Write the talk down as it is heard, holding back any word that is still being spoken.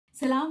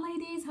Salam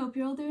ladies, hope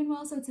you're all doing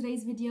well. So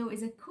today's video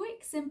is a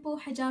quick, simple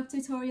hijab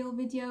tutorial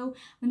video. I'm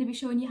going to be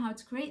showing you how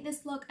to create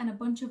this look and a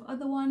bunch of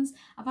other ones.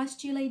 I've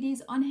asked you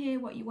ladies on here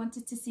what you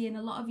wanted to see and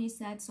a lot of you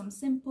said some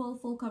simple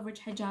full coverage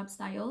hijab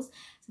styles.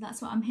 So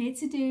that's what I'm here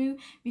to do.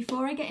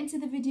 Before I get into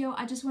the video,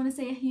 I just want to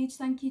say a huge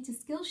thank you to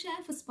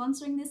Skillshare for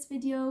sponsoring this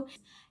video.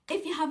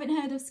 If you haven't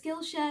heard of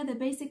Skillshare, they're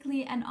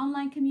basically an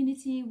online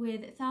community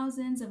with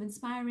thousands of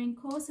inspiring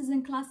courses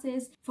and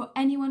classes for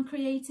anyone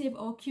creative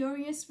or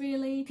curious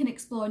really. You can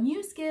explore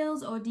new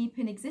skills or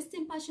deepen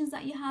existing passions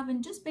that you have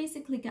and just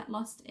basically get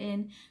lost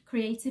in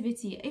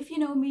creativity. If you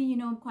know me, you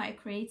know I'm quite a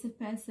creative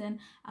person.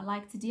 I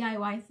like to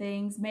DIY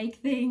things, make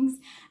things.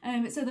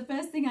 So the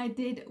first thing I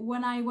did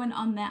when I went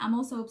on there, I'm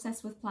also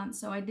obsessed with plants,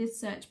 so I did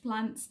search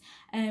plants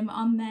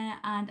on there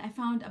and I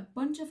found a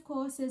bunch of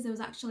courses. There was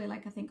actually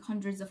like I think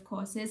hundreds of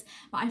courses,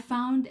 but I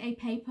found a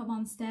paper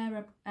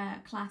monstera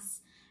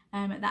class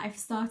that I've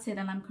started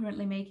and I'm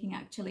currently making.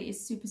 Actually,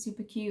 is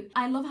super cute.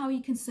 I love how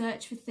you can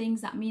search for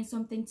things that mean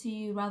something to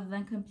you rather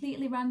than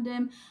completely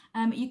random.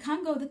 You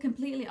can go the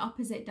completely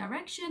opposite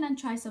direction and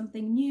try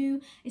something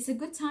new. It's a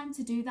good time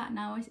to do that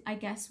now, I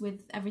guess,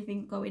 with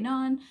everything going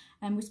on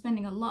and we're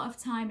spending a lot of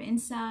time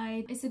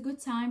inside. It's a good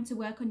time to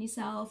work on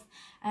yourself,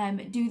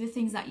 do the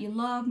things that you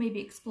love, maybe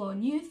explore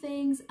new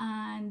things,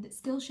 and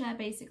Skillshare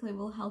basically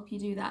will help you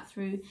do that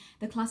through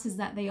the classes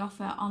that they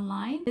offer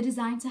online. They're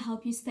designed to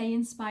help you stay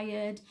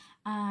inspired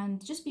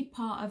and just be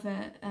part of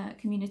a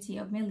community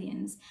of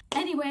millions.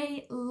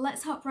 Anyway,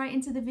 let's hop right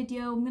into the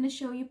video. I'm going to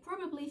show you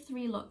probably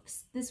 3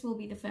 looks. This will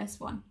be the first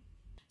one.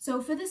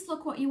 So for this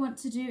look, what you want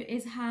to do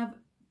is have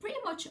pretty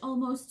much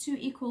almost 2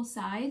 equal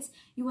sides.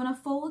 You want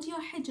to fold your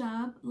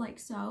hijab like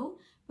so,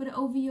 put it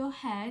over your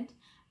head,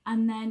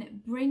 and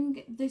then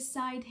bring this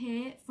side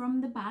here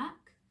from the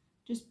back,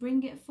 just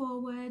bring it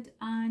forward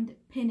and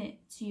pin it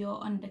to your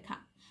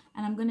undercap.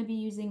 And I'm going to be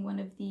using one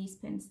of these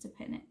pins to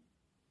pin it.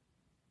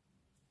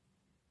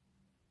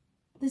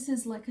 This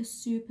is like a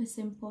super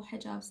simple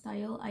hijab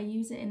style. I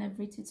use it in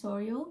every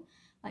tutorial,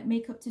 like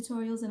makeup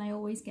tutorials, and I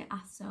always get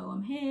asked, so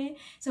I'm here.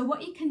 So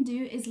what you can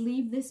do is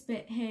leave this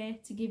bit here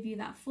to give you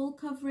that full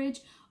coverage,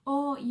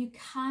 or you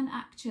can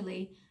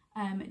actually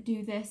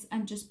do this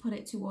and just put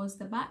it towards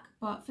the back.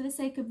 But for the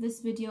sake of this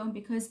video and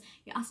because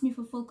you asked me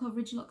for full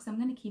coverage looks, I'm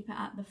going to keep it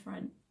at the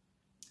front.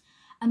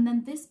 And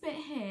then this bit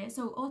here,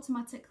 so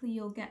automatically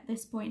you'll get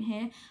this point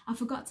here. I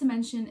forgot to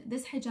mention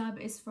this hijab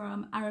is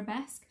from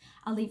Arabesque.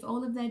 I'll leave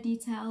all of their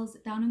details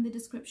down in the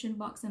description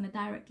box and a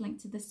direct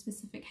link to this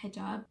specific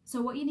hijab.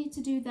 So what you need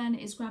to do then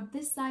is grab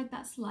this side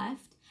that's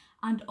left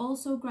and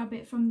also grab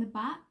it from the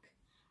back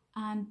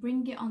and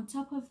bring it on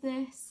top of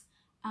this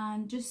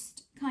and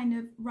just kind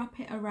of wrap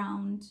it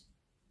around,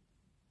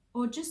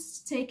 or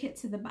just take it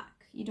to the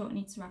back. You don't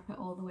need to wrap it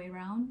all the way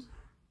around.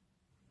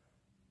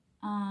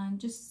 And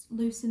just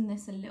loosen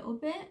this a little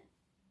bit,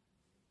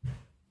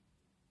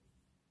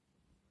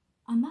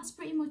 and that's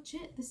pretty much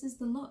it. This is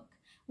the look.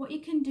 What you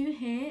can do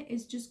here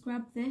is just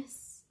grab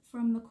this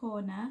from the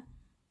corner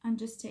and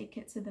just take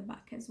it to the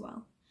back as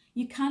well.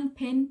 You can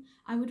pin,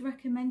 I would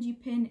recommend you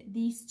pin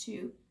these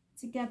 2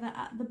 together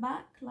at the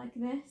back like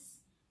this.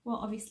 Well,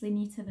 obviously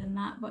neater than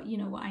that, but you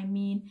know what I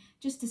mean,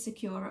 just to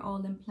secure it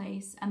all in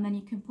place. And then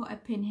you can put a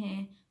pin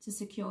here to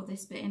secure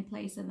this bit in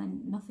place and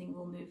then nothing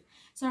will move.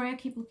 Sorry, I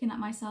keep looking at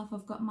myself.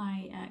 I've got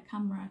my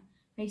camera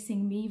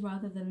facing me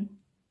rather than,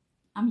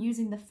 I'm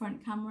using the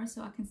front camera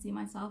so I can see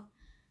myself.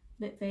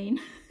 A bit vain.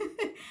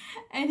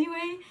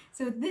 Anyway,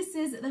 so this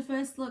is the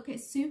first look.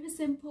 It's super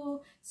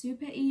simple,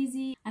 super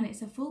easy, and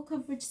it's a full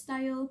coverage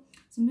style.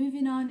 So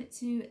moving on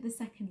to the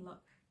second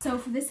look. So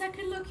for the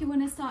second look, you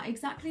want to start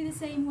exactly the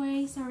same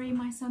way. Sorry,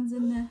 my son's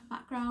in the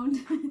background.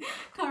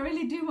 Can't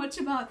really do much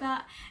about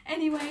that.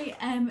 Anyway,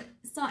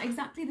 start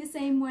exactly the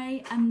same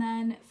way, and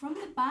then from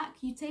the back,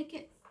 you take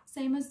it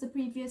same as the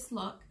previous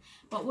look.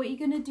 But what you're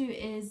going to do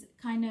is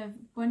kind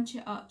of bunch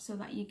it up so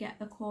that you get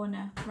the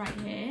corner right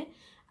here.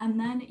 And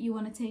then you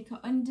want to take it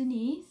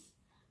underneath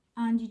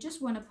and you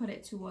just want to put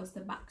it towards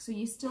the back. So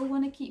you still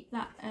want to keep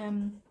that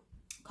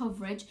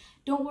coverage.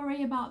 Don't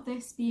worry about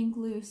this being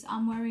loose.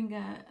 I'm wearing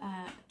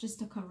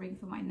just a covering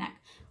for my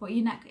neck, but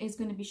your neck is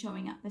going to be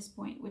showing at this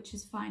point, which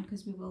is fine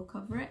because we will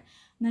cover it.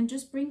 And then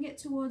just bring it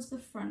towards the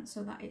front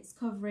so that it's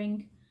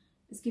covering,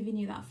 it's giving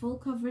you that full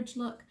coverage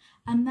look.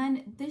 And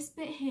then this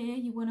bit here,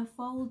 you want to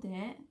fold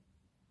it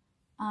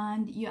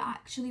and you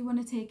actually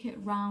want to take it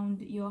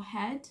round your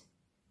head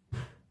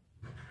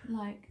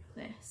like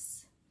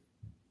this.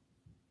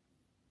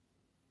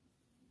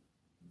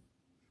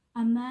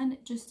 And then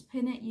just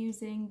pin it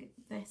using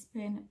this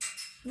pin.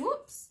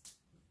 Whoops!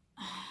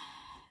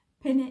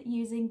 Pin it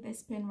using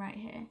this pin right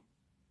here.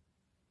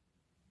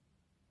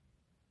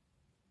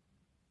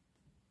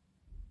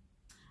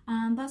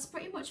 And that's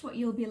pretty much what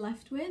you'll be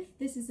left with.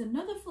 This is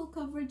another full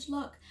coverage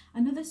look,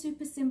 another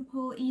super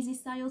simple, easy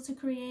style to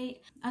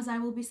create, as I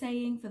will be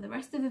saying for the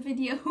rest of the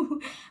video.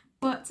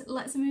 But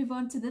let's move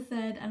on to the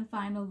third and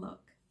final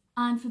look.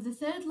 And for the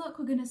third look,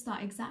 we're going to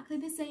start exactly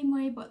the same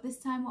way, but this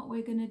time what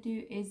we're going to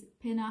do is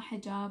pin our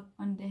hijab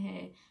under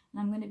here. And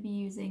I'm going to be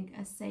using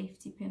a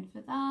safety pin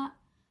for that.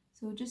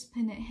 So we'll just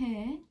pin it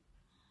here.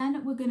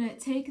 Then we're going to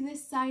take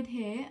this side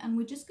here and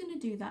we're just going to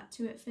do that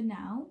to it for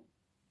now.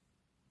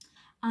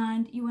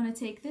 And you want to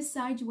take this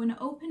side, you want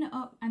to open it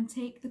up and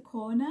take the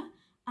corner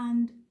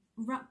and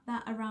wrap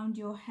that around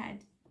your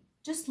head.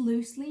 Just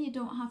loosely, you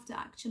don't have to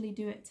actually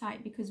do it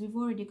tight because we've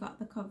already got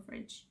the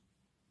coverage.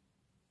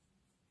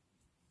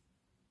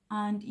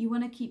 And you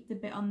want to keep the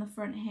bit on the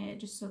front here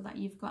just so that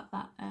you've got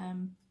that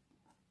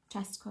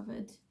chest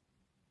covered.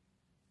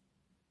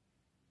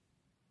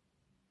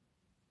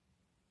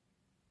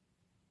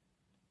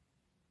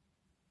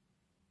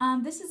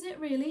 And this is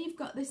it really. You've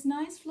got this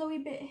nice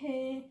flowy bit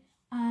here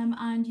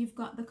and you've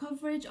got the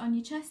coverage on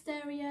your chest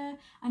area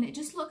and it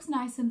just looks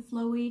nice and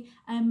flowy.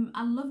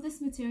 I love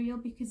this material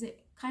because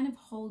it kind of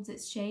holds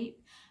its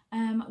shape.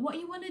 What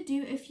you want to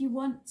do if you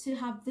want to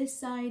have this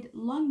side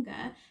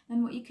longer,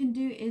 then what you can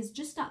do is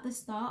just at the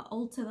start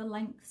alter the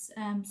lengths,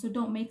 so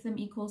don't make them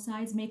equal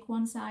sides, make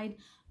one side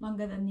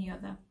longer than the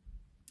other.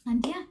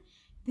 And yeah,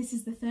 this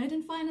is the third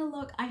and final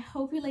look. I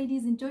hope you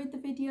ladies enjoyed the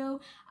video.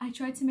 I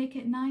tried to make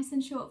it nice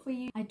and short for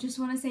you. I just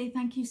want to say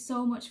thank you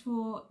so much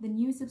for the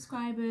new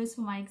subscribers,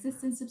 for my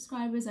existing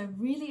subscribers. I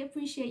really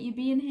appreciate you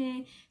being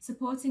here,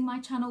 supporting my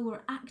channel.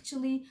 We're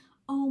actually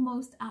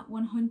almost at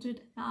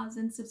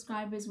 100,000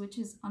 subscribers, which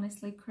is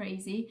honestly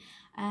crazy.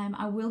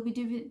 I will be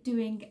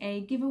doing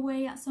a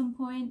giveaway at some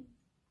point.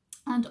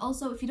 And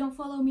also, if you don't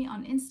follow me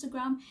on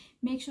Instagram,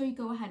 make sure you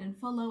go ahead and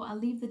follow. I'll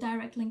leave the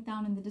direct link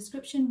down in the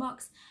description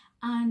box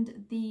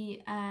and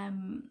the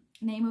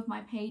name of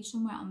my page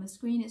somewhere on the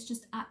screen. It's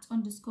just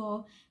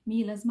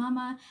 @_Mila's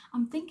Mama.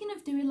 I'm thinking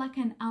of doing like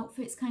an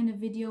outfits kind of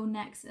video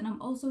next, and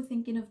I'm also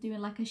thinking of doing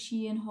like a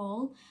Shein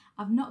haul.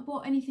 I've not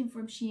bought anything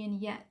from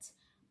Shein yet.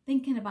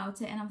 Thinking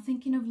about it, and I'm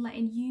thinking of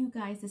letting you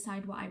guys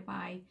decide what I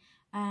buy,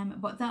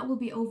 but that will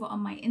be over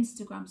on my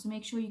Instagram, so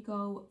make sure you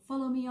go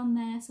follow me on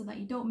there so that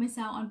you don't miss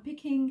out on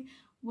picking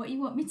what you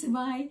want me to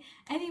buy.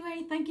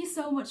 Anyway, thank you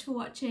so much for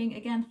watching.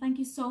 Again, thank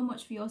you so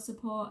much for your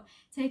support.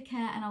 Take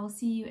care and I will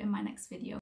see you in my next video.